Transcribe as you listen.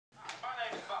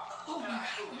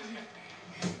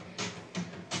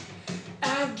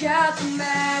I got the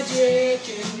magic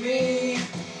in me.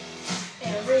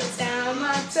 Every time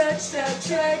I touch that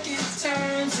track, it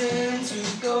turns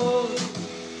into gold.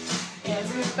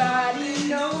 Everybody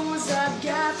knows I've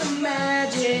got the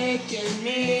magic in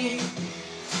me.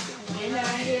 When I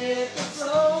hit the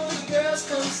floor, the girls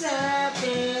come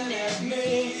snapping at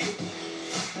me.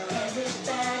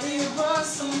 Everybody wants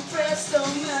some presto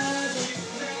magic,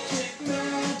 magic,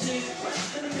 magic,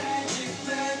 magic,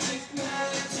 magic,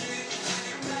 magic,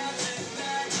 magic,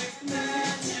 magic,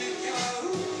 magic.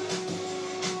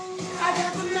 I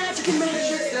got the magic in me.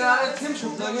 Get out of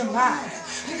attention, blow your mind.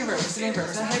 Pick a verse, sing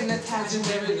verse, I hypnotize in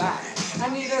every line. I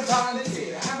need a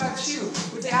volunteer. How about you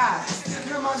with the eyes?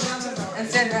 Come on down the door and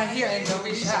stand right here and don't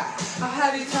be shy. I'll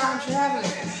have you time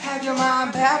traveling, have your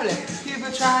mind babbling.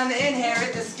 People trying to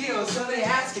inherit the skills, so they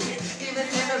asking me. Even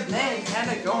never blame, had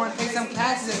to go and take some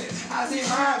classes. I see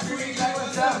my freak like,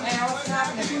 what's up, man? What's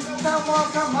happening?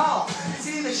 Come on,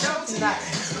 see the show tonight.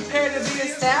 Prepare to be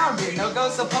astounded, no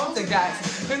ghost of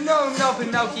poltergeist. But no,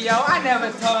 Pinocchio, I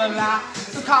never told a lie.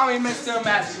 So call me Mr.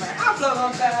 Magic Man, I float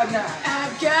on cloud nine.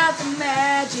 I've got the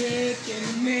magic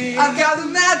in me. I've got the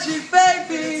magic,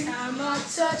 baby. Every time I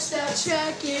touch that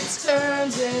track, it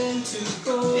turns into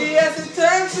gold. Yes, it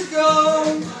turns to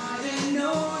gold. Everybody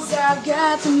knows I've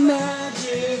got the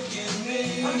magic in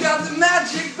me. I've got the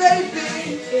magic,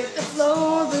 baby. Hit the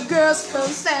floor, the girls come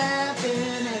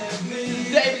snapping at me.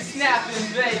 They be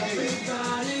snapping, baby.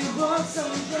 Everybody wants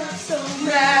some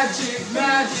magic,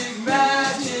 magic,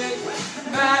 magic,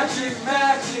 magic,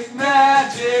 magic,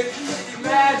 magic,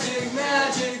 magic,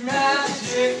 magic,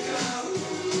 magic.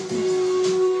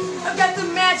 I've got the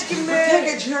magic in me.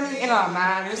 Take a journey in our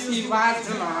mind, receive wise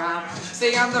in my rhyme.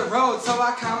 Stay on the road, so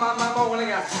I count my mama when I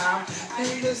got time.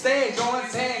 Take the stage, go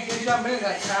insane, can jump in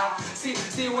that crowd.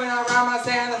 See when I rhyme, I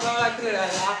stay on the floor like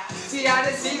la. See, I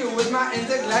just see you with my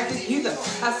intergalactic heather.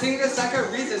 I sing this like a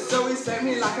Rita, so respect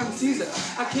me like I'm Caesar.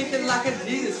 I kick it like a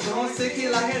Jesus, don't stick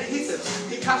it like adhesive.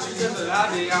 Because you just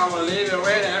love me, I'm gonna leave it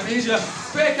with amnesia.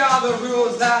 Break all the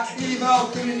rules that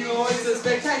evoke in you. It's a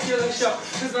spectacular show,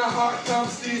 cause my heart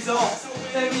comes diesel.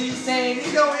 Let me sane,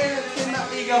 ego in my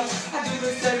ego. I do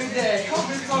this every day. Hope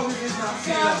is my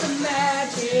Got feeling. the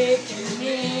magic in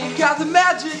me. Got the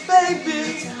magic, baby.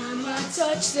 Every time I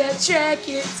touch that track,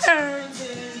 it turns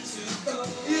into gold.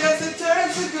 Yes, it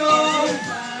turns to gold.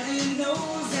 Everybody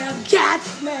knows I've got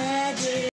the magic.